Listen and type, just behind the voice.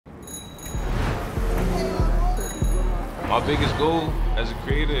My biggest goal as a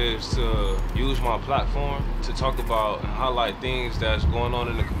creator is to use my platform to talk about and highlight things that's going on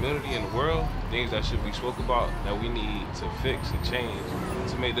in the community and the world, things that should be spoke about that we need to fix and change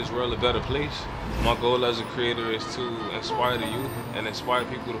to make this world a better place. My goal as a creator is to inspire the youth and inspire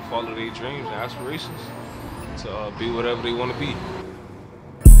people to follow their dreams and aspirations to be whatever they want to be.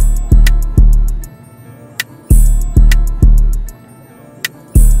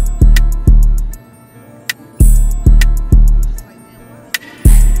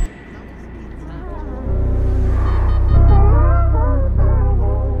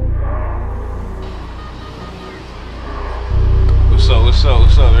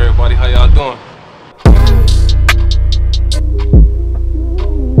 What's up, everybody? How y'all doing?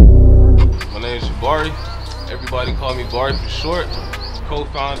 My name is Bari. Everybody call me Bari for short.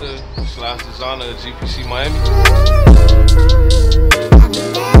 Co-founder / designer of GPC Miami.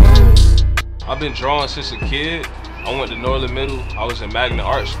 I've been drawing since a kid. I went to Northern Middle. I was in Magnet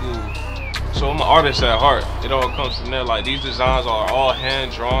Art School. So I'm an artist at heart. It all comes from there. Like, these designs are all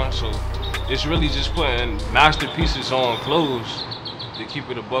hand drawn. So it's really just putting masterpieces on clothes to keep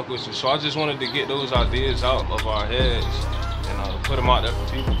it a buck with you. So I just wanted to get those ideas out of our heads and put them out there for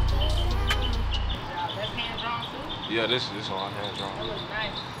people. That's hand drawn too? Yeah, this is all hand drawn. That looks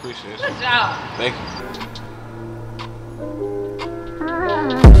nice. Appreciate it. Good job. Thank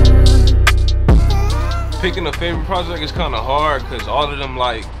you. Picking a favorite project is kind of hard because all of them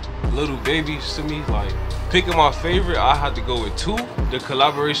like little babies to me. Like, picking my favorite, I had to go with two. The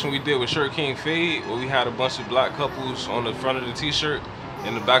collaboration we did with Shirt King Fade, where we had a bunch of black couples on the front of the t-shirt,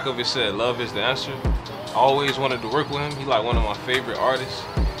 and the back of it said, "Love is the answer." I always wanted to work with him. He's like one of my favorite artists.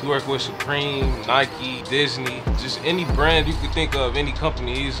 He worked with Supreme, Nike, Disney, just any brand you could think of, any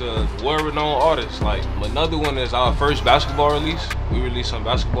company. He's a world-renowned artist. Like, another one is our first basketball release. We released some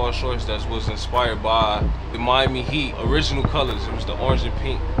basketball shorts that was inspired by the Miami Heat original colors. It was the orange and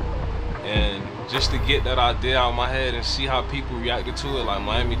pink. And just to get that idea out of my head and see how people reacted to it, like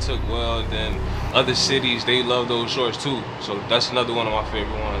Miami took well, then other cities, they love those shorts too. So that's another one of my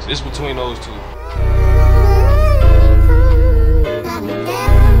favorite ones. It's between those two.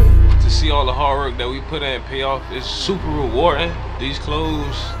 To see all the hard work that we put in pay off, it's super rewarding. These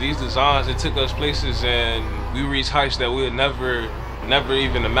clothes, these designs, it took us places and we reached heights that we would never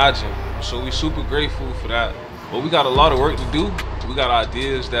even imagine. So we super grateful for that. But we got a lot of work to do. We got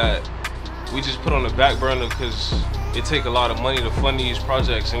ideas that we just put on the back burner because it take a lot of money to fund these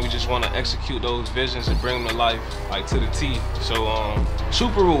projects, and we just want to execute those visions and bring them to life, like to the T. So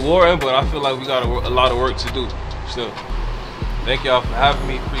super rewarding, but I feel like we got a lot of work to do still. Thank y'all for having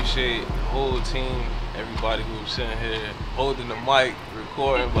me. Appreciate the whole team, everybody who's sitting here holding the mic,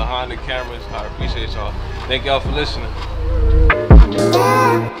 recording behind the cameras. I appreciate y'all. Thank y'all for listening.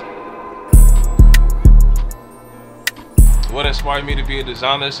 What inspired me to be a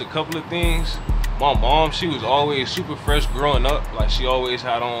designer is a couple of things. My mom, she was always super fresh growing up. Like, she always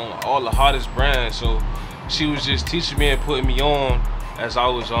had on all the hottest brands. So she was just teaching me and putting me on as I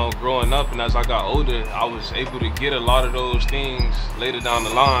was growing up. And as I got older, I was able to get a lot of those things later down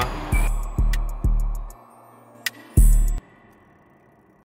the line.